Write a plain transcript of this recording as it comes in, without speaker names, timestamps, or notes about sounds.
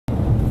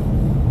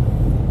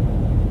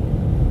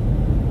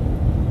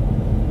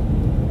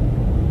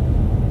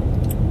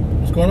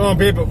What's going on,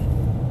 people?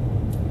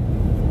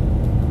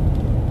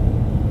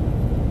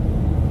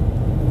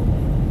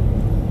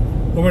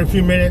 Over in a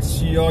few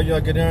minutes, y'all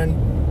get in,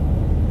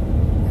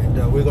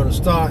 and we're gonna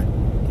start.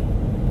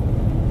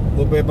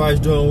 Hope everybody's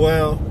doing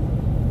well.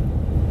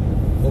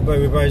 Hope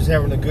everybody's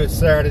having a good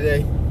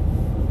Saturday.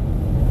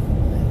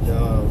 And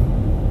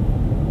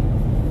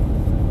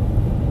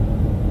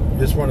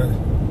just want to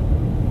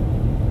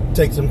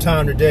take some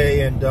time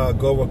today and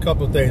go over a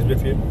couple of things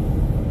with you.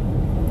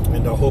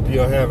 And I hope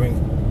you're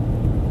having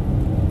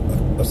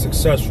a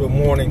successful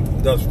morning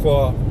thus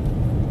far.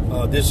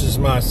 This is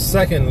my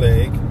second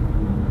leg.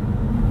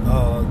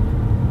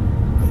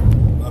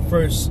 My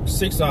first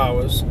 6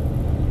 hours,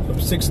 from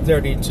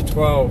 6:30 to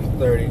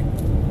 12:30,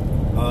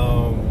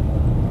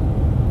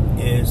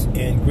 is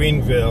in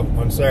Greenville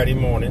on Saturday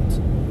mornings,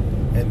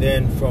 and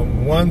then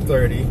from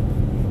 1:30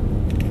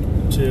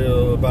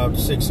 till about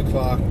 6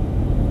 o'clock,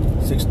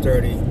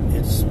 6:30,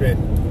 it's spent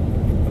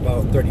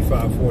about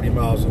 35-40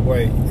 miles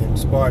away in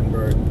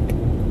Spartanburg,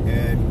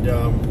 and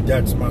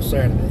that's my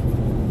Saturday.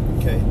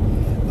 Okay,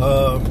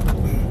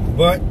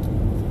 but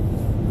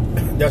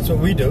that's what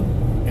we do,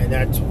 and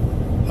that's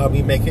how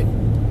we make it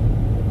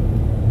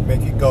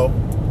go.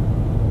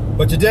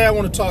 But today I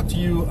want to talk to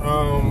you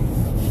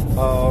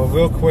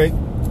real quick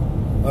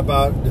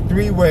about the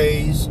 3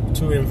 ways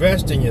to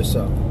invest in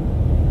yourself.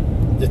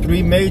 The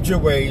 3 major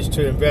ways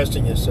to invest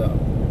in yourself.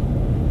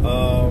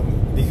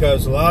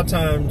 Because a lot of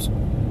times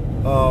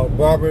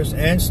barbers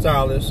and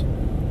stylists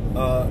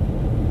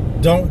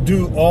don't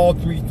do all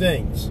 3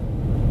 things.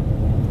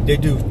 They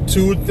do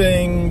 2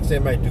 things, they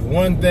might do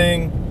 1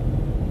 thing,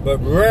 but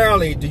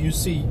rarely do you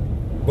see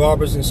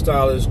barbers and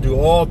stylists do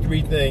all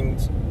 3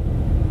 things.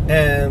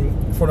 And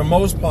for the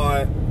most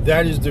part,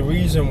 that is the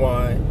reason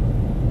why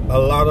a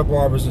lot of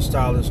barbers and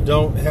stylists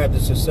don't have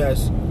the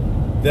success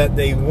that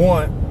they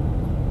want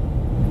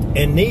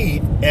and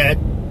need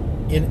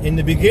in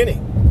the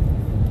beginning.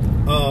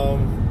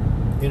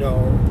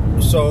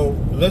 So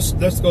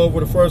let's go over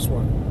the first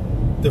one.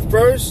 The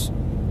first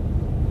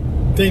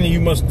thing that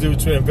you must do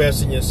to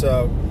invest in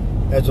yourself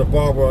as a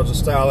barber or as a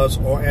stylist,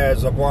 or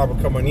as a barber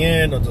coming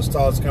in or as a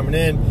stylist coming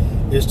in,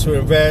 is to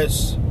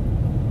invest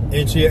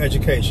into your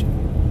education.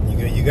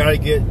 You got to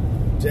get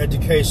to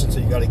education,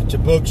 so you got to get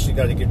your books, you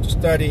got to get to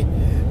study,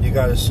 you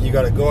got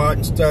to go out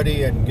and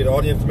study and get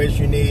all the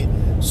information you need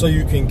so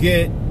you can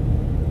get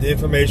the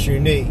information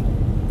you need.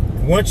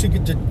 Once you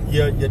get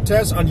your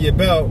test under your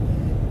belt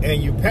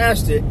and you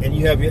passed it and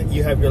you have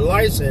your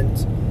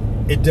license,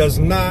 it does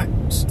not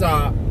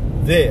stop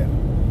there.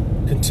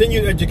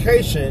 Continued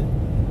education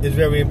is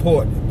very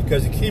important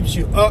because it keeps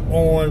you up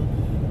on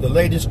the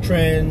latest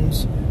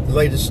trends, the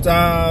latest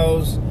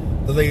styles,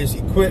 the latest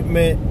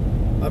equipment.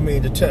 I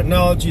mean, the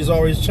technology is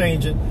always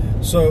changing,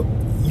 so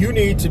you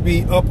need to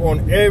be up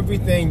on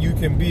everything you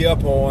can be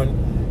up on,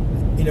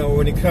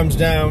 when it comes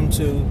down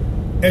to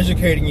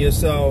educating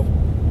yourself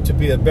to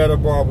be a better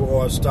barber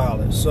or a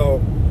stylist.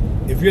 So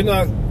if you're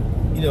not,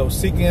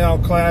 seeking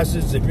out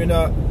classes, if you're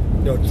not,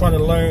 trying to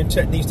learn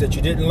techniques that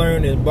you didn't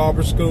learn in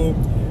barber school,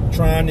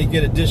 trying to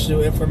get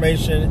additional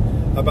information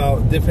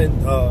about different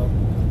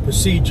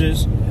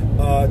procedures,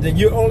 then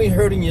you're only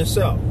hurting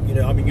yourself.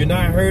 You're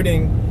not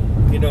hurting,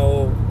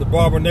 the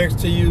barber next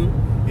to you.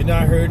 You're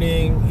not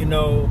hurting,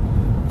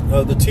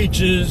 the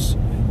teachers.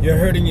 You're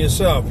hurting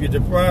yourself. You're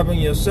depriving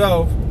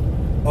yourself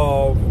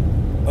of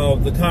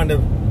the kind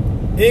of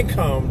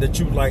income that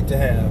you'd like to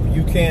have.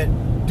 You can't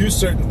do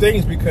certain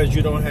things because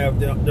you don't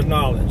have the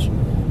knowledge.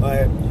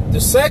 The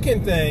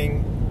second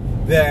thing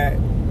that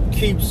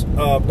keeps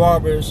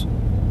barbers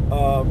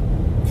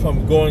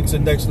from going to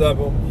the next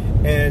level,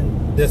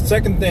 and the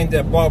second thing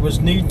that barbers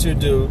need to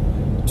do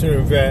to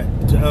invest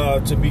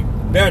to be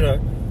better,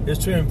 is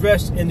to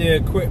invest in their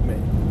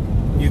equipment.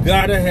 You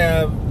gotta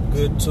have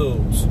good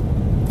tools.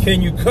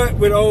 Can you cut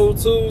with old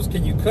tools?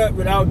 Can you cut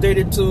with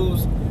outdated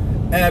tools?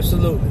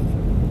 Absolutely.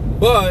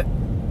 But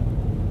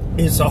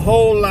it's a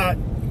whole lot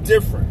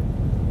different.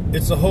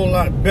 It's a whole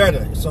lot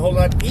better. It's a whole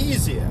lot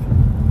easier.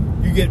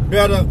 You get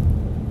better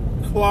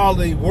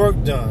quality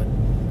work done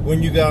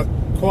when you got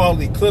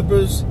quality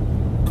clippers,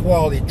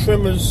 quality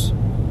trimmers,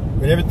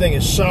 when everything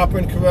is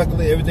sharpened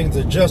correctly, everything's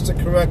adjusted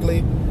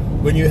correctly,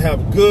 when you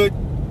have good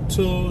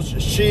tools, your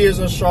shears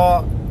are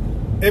sharp,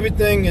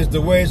 everything is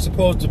the way it's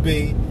supposed to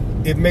be.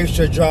 It makes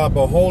your job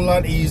a whole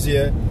lot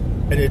easier,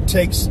 and it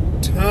takes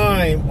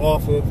time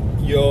off of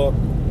your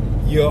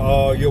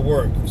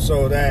work,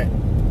 so that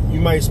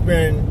you might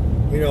spend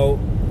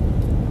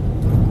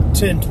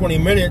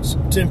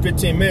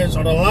 10-15 minutes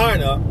on a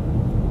lineup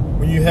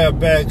when you have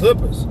bad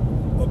clippers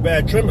or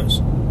bad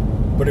trimmers.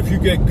 But if you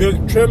get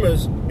good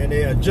trimmers and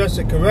they adjust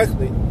it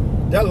correctly,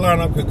 that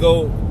lineup could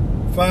go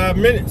 5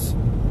 minutes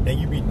and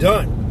you'd be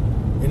done.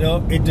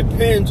 It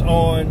depends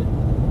on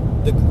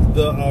the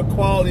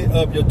quality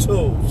of your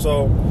tools.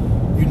 So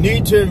you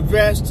need to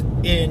invest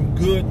in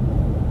good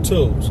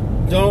tools.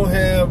 Don't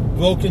have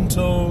broken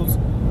tools,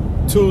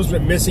 tools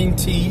with missing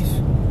teeth.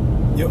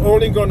 You're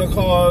only going to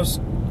cause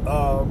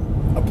a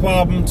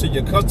problem to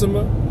your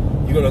customer.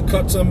 You're gonna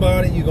cut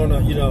somebody. You're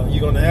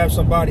gonna have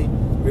somebody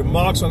with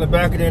marks on the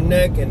back of their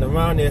neck and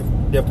around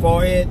their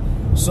forehead.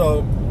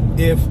 So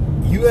if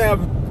you have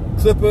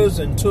clippers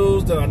and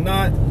tools that are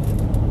not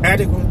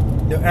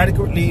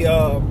adequately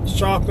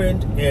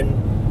sharpened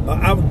and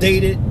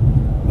outdated,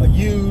 or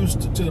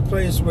used to the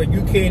place where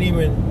you can't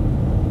even,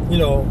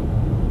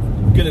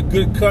 get a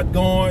good cut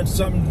going,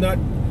 something not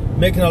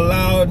making a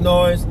loud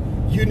noise,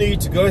 you need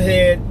to go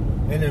ahead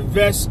and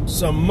invest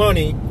some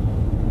money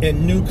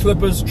in new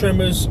clippers,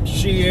 trimmers,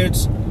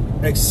 shears,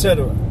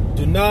 etc.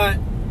 Do not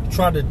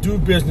try to do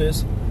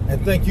business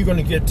and think you're going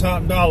to get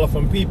top dollar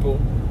from people,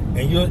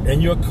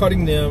 and you're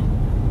cutting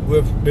them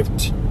with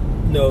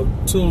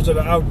tools that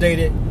are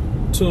outdated,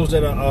 tools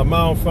that are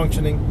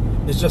malfunctioning.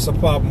 It's just a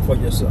problem for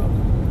yourself.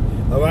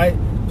 All right.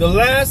 The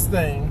last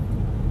thing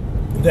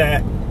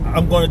that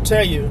I'm going to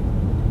tell you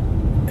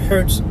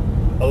hurts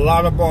a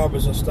lot of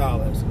barbers and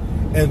stylists,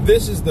 and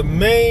this is the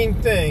main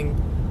thing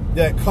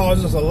that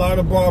causes a lot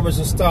of barbers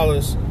and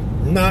stylists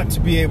not to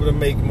be able to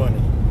make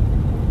money.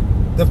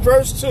 The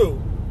first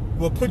two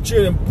will put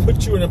you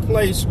in a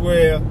place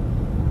where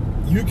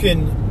you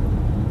can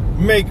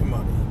make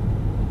money.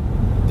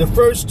 The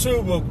first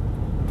two will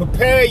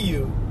prepare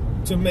you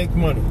to make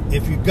money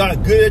if you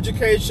got good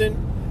education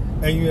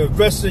and you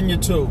invest in your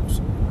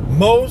tools.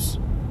 Most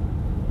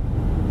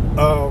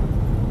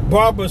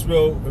barbers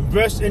will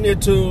invest in their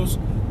tools.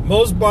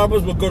 Most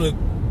barbers will go to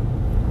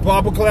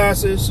barber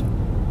classes,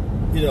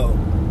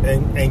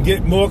 and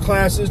get more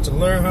classes to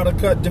learn how to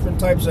cut different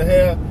types of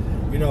hair,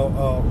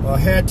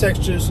 hair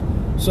textures.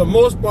 So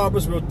most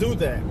barbers will do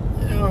that.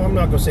 I'm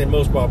not going to say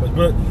most barbers,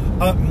 but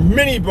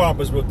many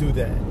barbers will do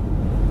that.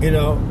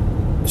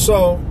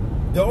 So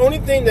the only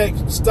thing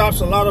that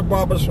stops a lot of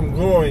barbers from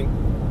growing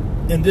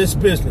in this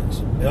business,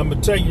 and I'm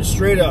going to tell you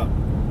straight up,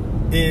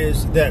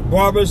 is that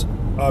barbers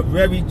are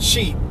very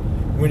cheap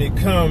when it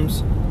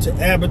comes to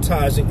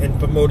advertising and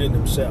promoting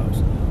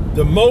themselves.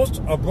 The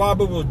most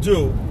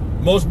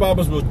most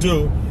barbers will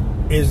do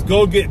is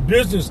go get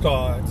business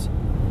cards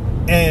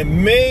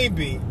and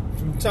maybe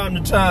from time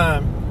to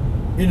time,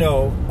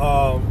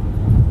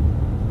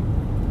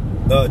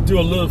 do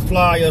a little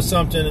flyer or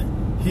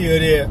something here or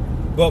there.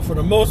 But for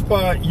the most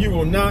part, you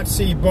will not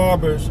see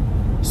barbers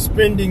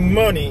spending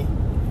money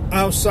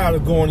outside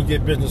of going to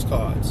get business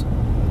cards.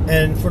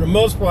 And for the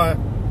most part,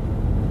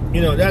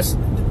 that's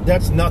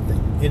nothing.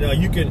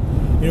 You can,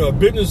 a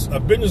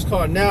business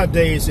card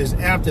nowadays is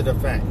after the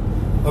fact.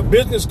 A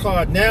business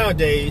card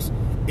nowadays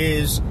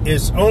is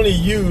only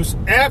used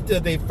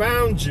after they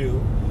found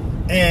you,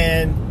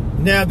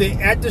 and now they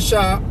at the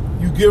shop,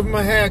 you give them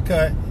a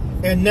haircut,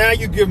 and now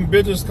you give them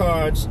business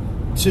cards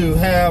to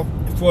have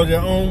for their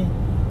own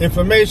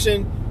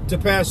information to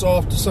pass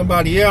off to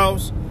somebody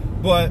else,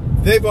 but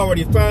they've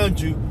already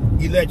found you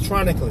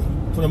electronically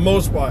for the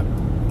most part.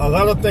 A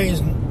lot of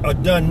things are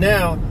done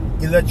now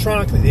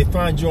electronically. They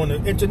find you on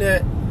the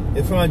internet,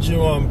 they find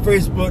you on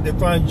Facebook, they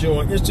find you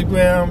on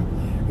Instagram,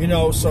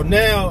 so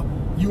now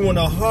you want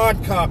a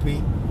hard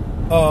copy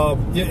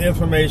of your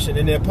information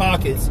in their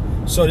pockets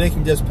so they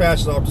can just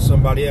pass it off to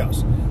somebody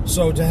else.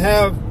 So to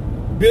have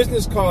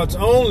business cards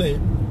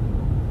only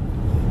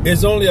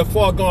is only a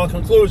foregone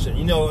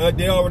conclusion.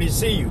 They already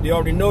see you, they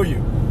already know you.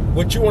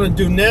 What you want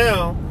to do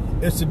now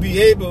is to be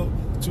able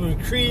to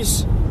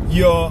increase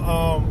your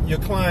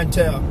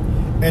clientele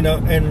and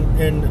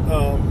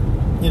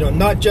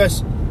not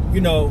just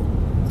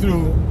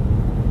through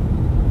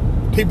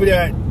people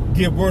that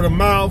give word of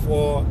mouth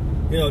or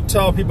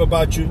tell people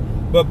about you,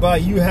 but by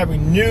you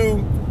having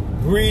new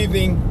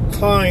breathing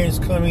clients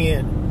coming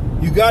in.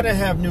 You got to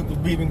have new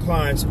breathing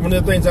clients. One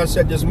of the things I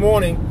said this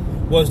morning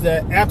was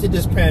that after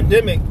this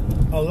pandemic,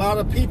 a lot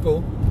of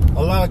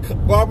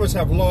barbers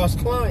have lost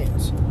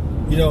clients.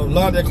 A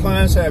lot of their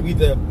clients have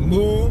either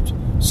moved,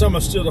 some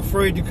are still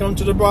afraid to come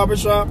to the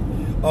barbershop.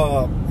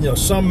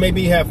 Some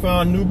maybe have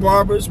found new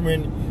barbers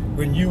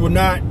when you were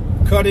not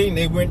cutting,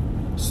 they went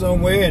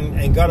somewhere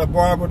and got a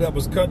barber that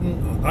was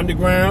cutting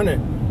underground,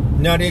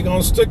 and now they're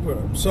going to stick with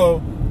them.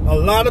 So a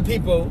lot of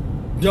people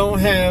don't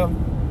have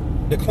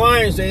the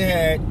clients they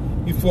had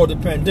before the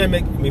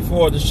pandemic,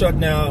 before the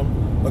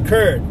shutdown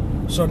occurred.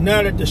 So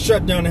now that the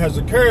shutdown has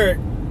occurred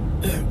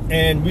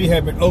and we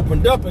have been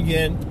opened up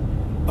again,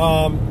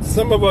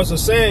 some of us are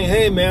saying,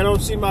 hey man, I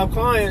don't see my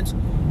clients.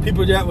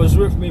 People that was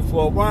with me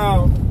for a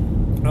while,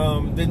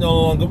 they're no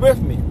longer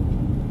with me.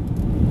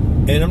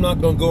 And I'm not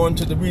going to go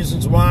into the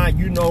reasons why.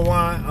 You know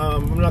why.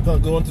 I'm not going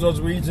to go into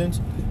those reasons.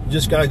 You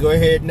just got to go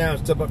ahead now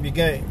and step up your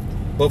game.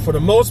 But for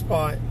the most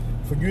part,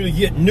 for you to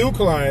get new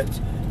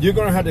clients, you're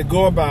going to have to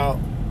go about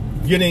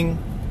getting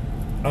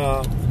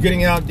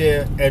out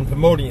there and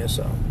promoting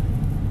yourself.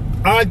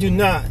 I do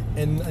not.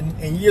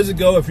 And years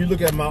ago, if you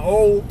look at my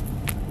old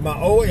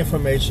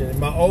information,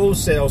 my old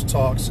sales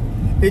talks,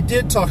 it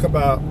did talk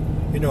about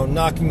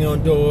knocking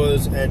on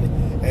doors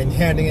and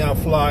handing out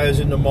flyers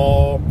in the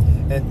mall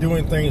and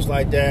doing things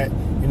like that,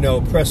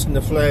 pressing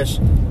the flesh.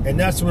 And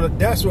that's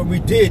what we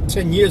did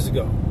 10 years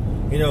ago.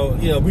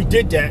 We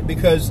did that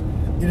because,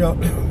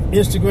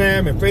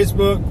 Instagram and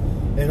Facebook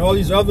and all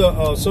these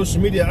other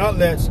social media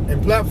outlets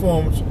and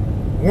platforms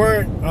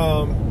weren't,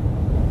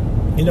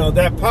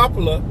 that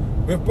popular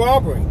with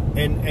barbering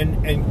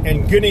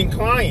and getting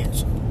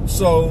clients.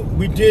 So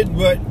we did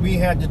what we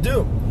had to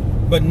do.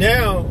 But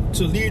now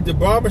to leave the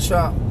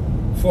barbershop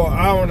for an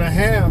hour and a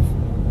half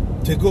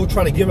to go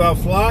try to give out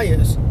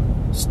flyers,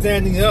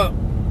 standing up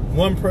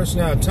one person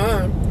at a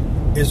time,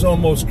 is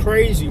almost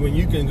crazy when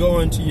you can go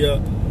into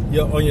your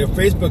on your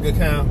Facebook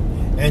account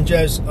and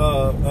just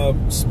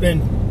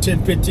spend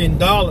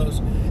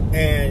 $10-15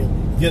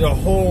 and get a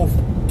whole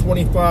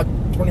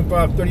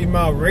 25-30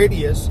 mile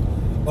radius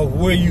of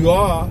where you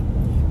are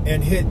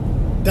and hit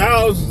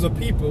thousands of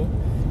people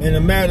in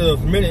a matter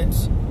of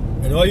minutes,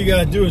 and all you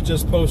gotta do is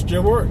just post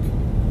your work.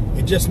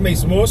 It just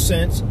makes more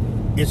sense,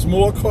 it's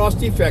more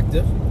cost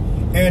effective,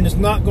 and it's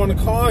not going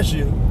to cause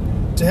you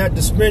to have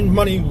to spend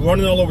money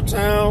running all over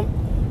town,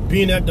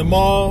 being at the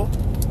mall,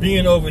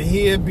 being over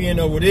here, being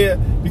over there.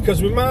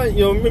 Because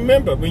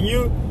remember, when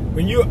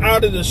you're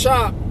out of the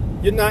shop,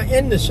 you're not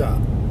in the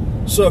shop.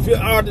 So if you're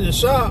out of the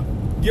shop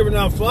giving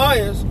out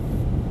flyers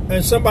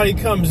and somebody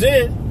comes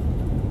in,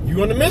 you're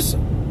going to miss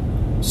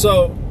them.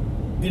 So,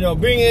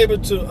 being able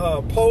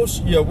to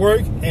post your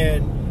work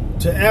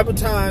and to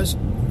advertise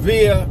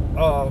via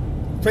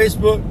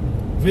Facebook,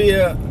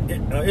 via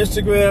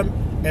Instagram,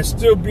 and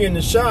still be in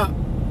the shop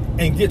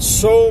and get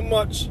so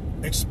much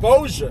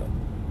exposure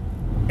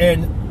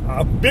and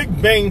a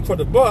big bang for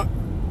the buck,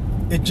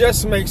 it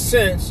just makes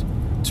sense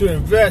to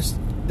invest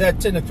that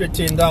 $10 to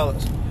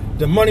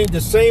 $15.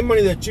 The same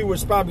money that you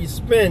would probably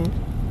spend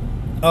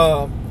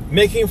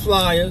making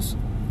flyers,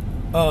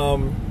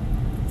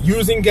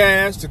 using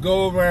gas to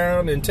go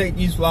around and take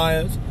these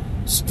flyers,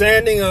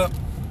 standing up,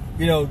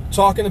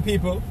 talking to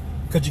people,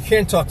 because you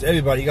can't talk to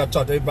everybody. You got to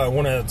talk to everybody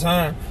one at a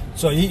time.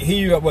 So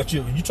you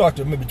talk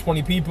to maybe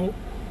 20 people,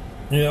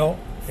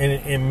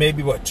 in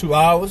maybe 2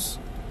 hours.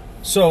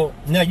 So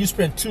now you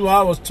spend 2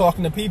 hours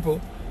talking to people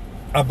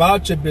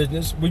about your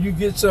business. Will you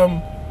get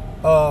some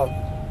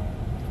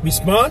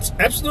response?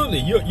 Absolutely,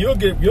 you'll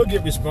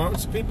get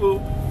response. People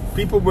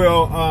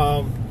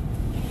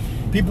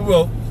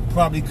will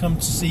probably come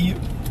to see you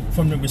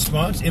from the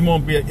response. It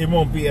won't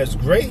be as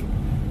great,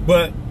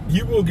 but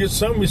you will get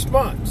some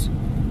response.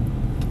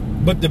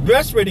 But the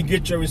best way to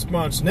get your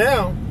response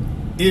now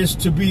is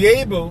to be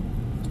able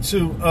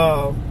to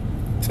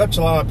touch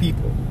a lot of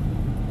people.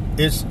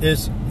 It's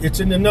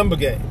in the number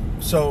game.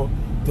 So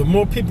the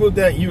more people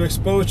that you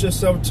expose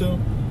yourself to,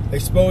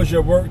 expose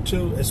your work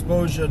to,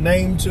 expose your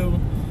name to,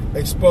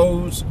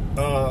 expose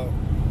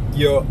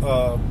your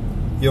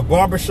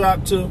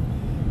barbershop to,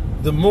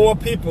 the more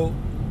people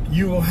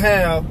you will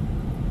have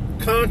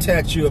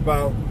contact you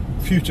about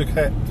future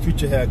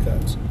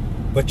haircuts.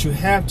 But you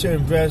have to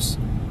invest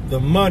the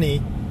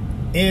money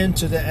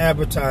into the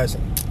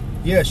advertising.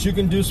 Yes, you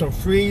can do some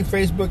free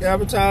Facebook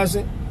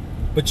advertising,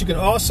 but you can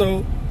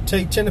also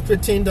take $10 to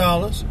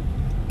 $15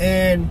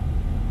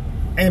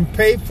 and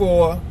pay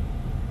for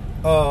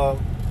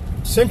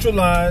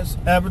centralized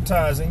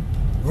advertising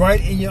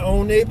right in your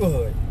own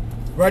neighborhood,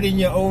 right in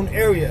your own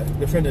area,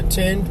 within a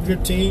 10,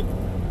 15,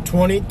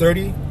 20,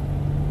 30,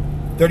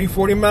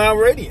 40 mile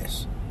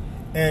radius.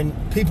 And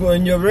people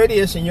in your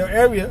radius, in your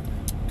area,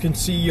 can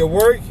see your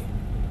work,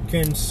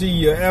 can see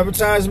your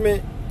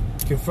advertisement,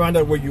 can find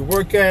out where you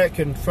work at,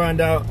 can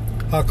find out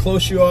how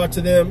close you are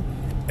to them,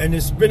 and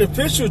it's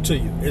beneficial to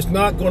you. It's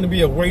not going to be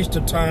a waste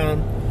of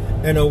time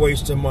and a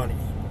waste of money.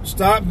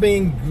 Stop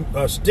being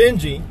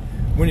stingy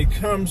when it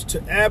comes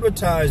to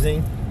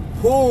advertising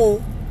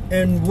who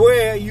and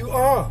where you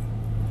are.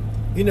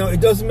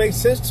 It doesn't make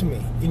sense to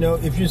me.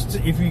 If you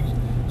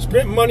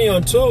spent money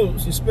on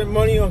tools, you spent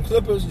money on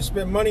clippers, you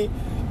spent money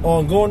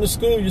on going to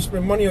school, you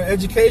spent money on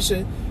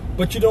education,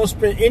 but you don't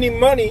spend any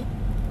money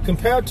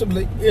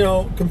comparatively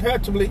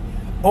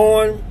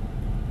on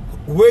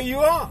where you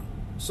are,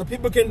 so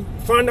people can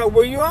find out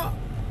where you are.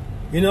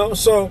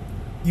 So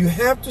you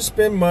have to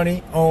spend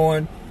money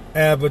on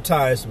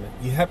advertisement.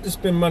 You have to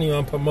spend money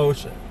on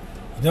promotion.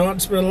 You don't have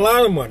to spend a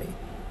lot of money,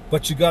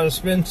 but you got to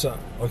spend some.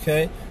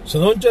 Okay, so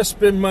don't just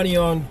spend money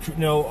on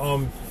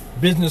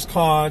business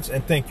cards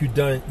and think you've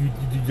done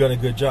a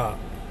good job,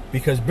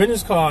 because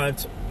business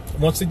cards,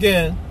 once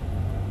again,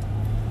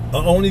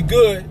 are only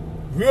good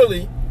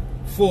really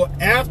for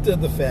after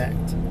the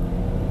fact,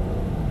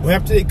 or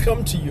after they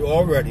come to you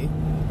already,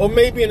 or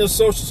maybe in a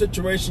social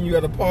situation, you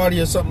at a party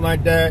or something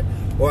like that,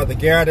 or at the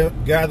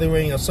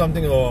gathering or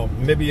something, or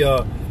maybe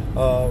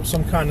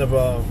some kind of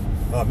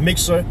a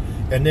mixer,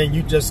 and then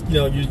you just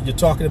you're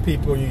talking to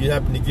people and you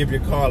happen to give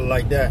your card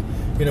like that.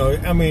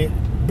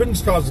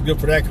 Business cards are good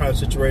for that kind of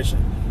situation,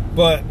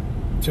 but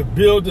to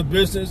build a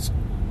business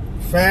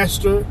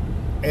faster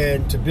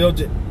and to build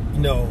it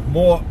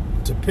more,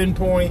 to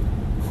pinpoint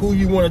who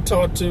you want to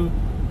talk to,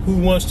 who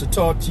wants to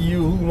talk to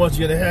you, who wants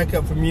to get a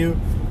haircut from you,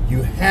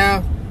 you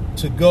have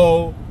to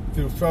go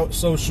through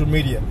social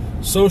media.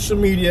 Social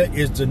media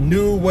is the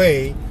new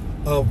way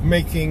of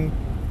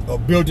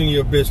building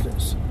your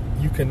business.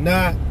 You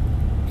cannot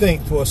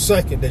think for a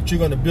second that you're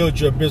going to build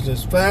your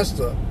business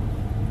faster,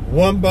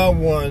 one by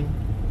one,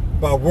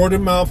 by word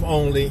of mouth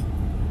only,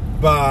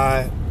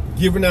 by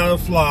giving out a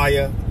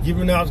flyer,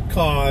 giving out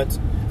cards,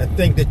 and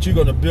think that you're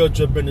going to build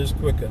your business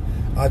quicker.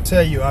 I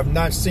tell you, I've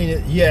not seen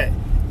it yet.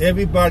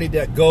 Everybody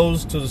that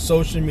goes to the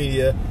social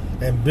media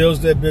and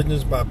builds their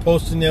business by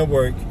posting their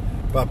work,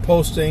 by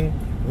posting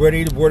where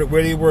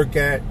they work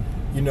at,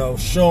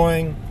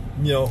 showing,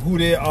 who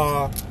they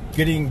are,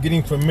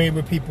 getting familiar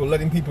with people,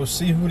 letting people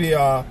see who they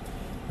are.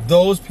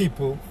 Those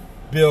people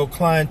build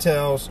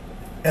clienteles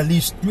at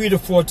least 3 to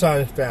 4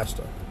 times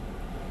faster.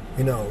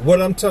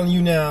 What I'm telling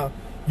you now,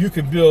 you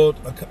can build,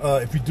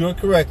 if you do it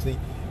correctly,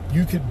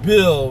 you could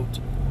build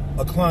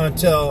a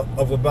clientele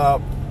of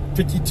about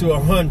 50 to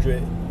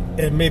 100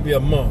 in maybe a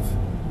month.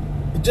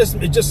 It's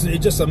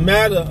just a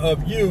matter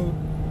of you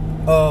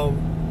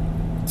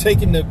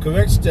taking the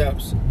correct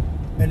steps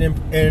and then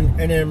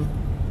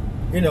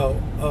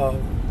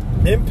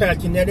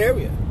impacting that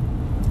area.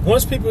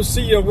 Once people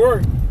see your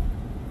work,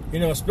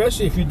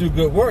 especially if you do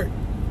good work,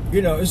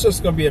 it's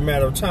just going to be a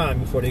matter of time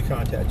before they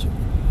contact you.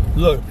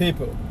 Look,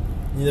 people,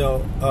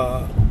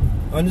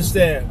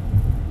 understand,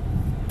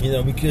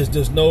 because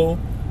there's no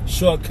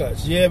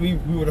shortcuts. Yeah, we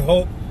would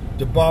hope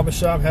the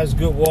barbershop has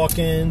good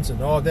walk-ins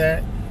and all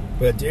that,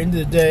 but at the end of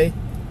the day,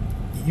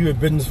 you're in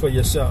business for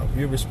yourself.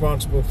 You're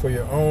responsible for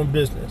your own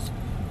business.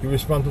 You're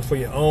responsible for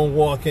your own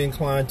walk-in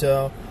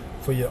clientele,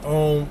 for your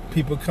own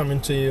people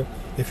coming to you.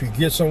 If you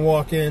get some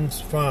walk-ins,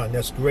 fine,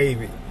 that's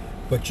gravy.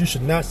 But you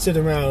should not sit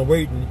around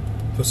waiting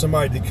for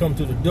somebody to come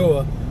through the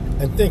door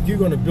and think you're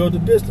going to build a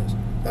business.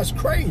 That's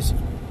crazy.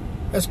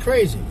 That's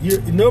crazy.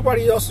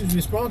 Nobody else is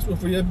responsible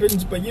for your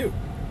business but you.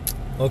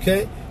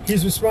 Okay?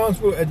 He's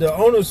responsible, and the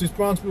owner is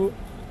responsible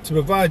to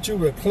provide you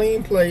with a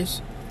clean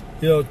place,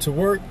 to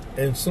work,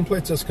 and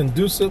someplace that's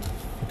conducive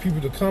for people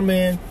to come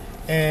in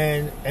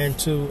and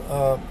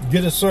to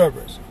get a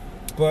service.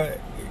 But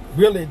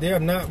really, they are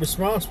not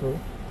responsible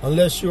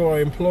unless you're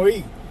an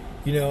employee,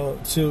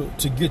 to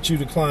get you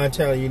the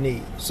clientele you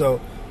need. So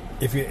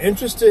if you're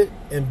interested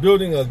in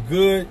building a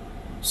good,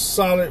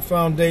 solid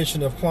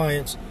foundation of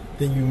clients,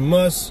 then you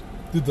must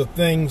do the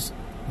things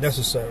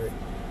necessary.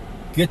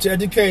 Get your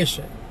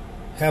education,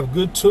 have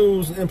good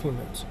tools and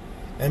implements,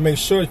 and make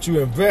sure that you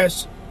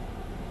invest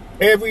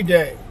every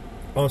day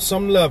on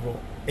some level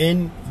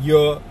in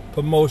your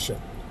promotion,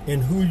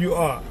 in who you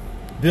are,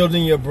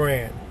 building your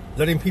brand,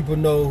 letting people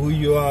know who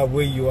you are,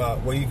 where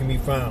you can be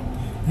found.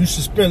 You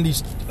should spend at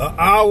least an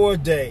hour a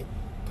day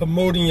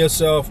promoting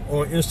yourself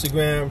on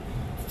Instagram,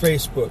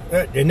 Facebook,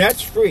 and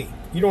that's free.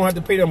 You don't have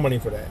to pay them money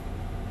for that.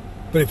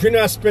 But if you're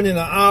not spending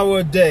an hour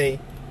a day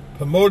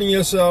promoting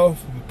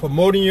yourself,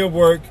 promoting your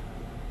work,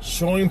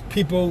 showing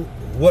people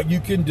what you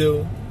can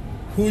do,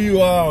 who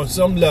you are on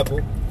some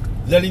level,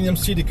 letting them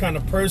see the kind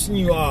of person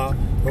you are,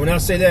 and when I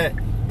say that,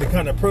 the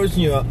kind of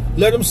person you are,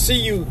 let them see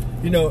you,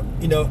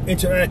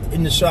 interact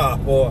in the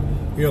shop, or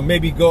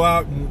maybe go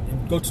out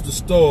and go to the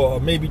store, or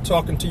maybe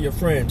talking to your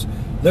friends.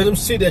 Let them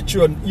see that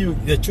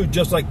you're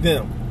just like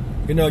them.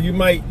 You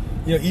might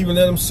even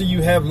let them see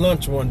you have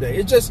lunch one day.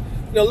 It's just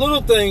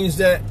little things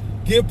that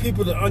give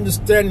people the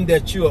understanding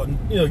that you're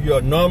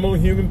a normal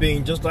human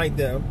being just like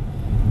them,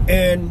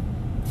 and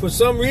for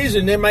some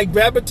reason they might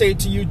gravitate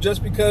to you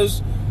just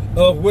because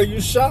of where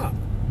you shop.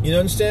 You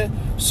understand?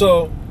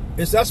 So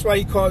that's why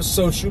you call it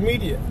social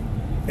media.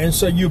 And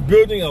so you're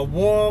building a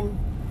warm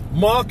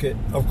market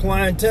of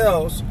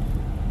clientele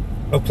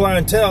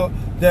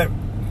that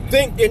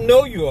think they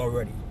know you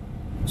already.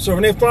 So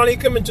when they finally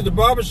come into the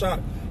barbershop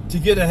to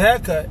get a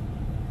haircut,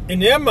 in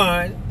their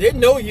mind, they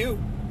know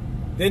you.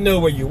 They know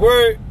where you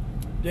work.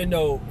 They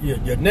know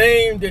your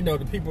name. They know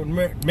the people,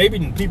 maybe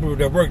the people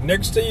that work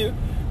next to you.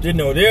 They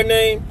know their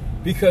name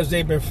because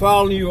they've been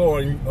following you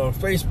on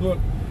Facebook.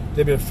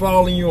 They've been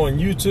following you on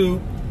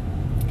YouTube,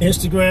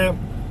 Instagram.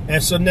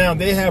 And so now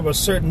they have a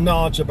certain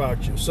knowledge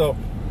about you. So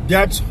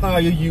that's how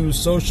you use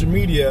social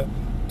media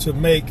to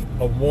make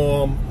a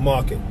warm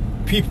market.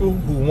 People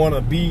who want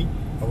to be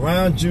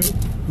around you,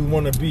 who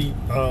want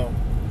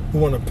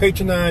to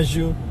patronize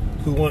you,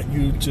 who want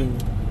you to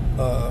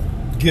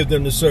give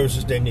them the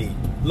services they need.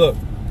 Look,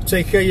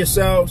 take care of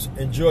yourselves.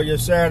 Enjoy your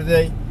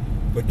Saturday.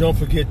 But don't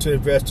forget to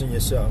invest in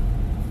yourself.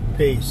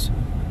 Peace.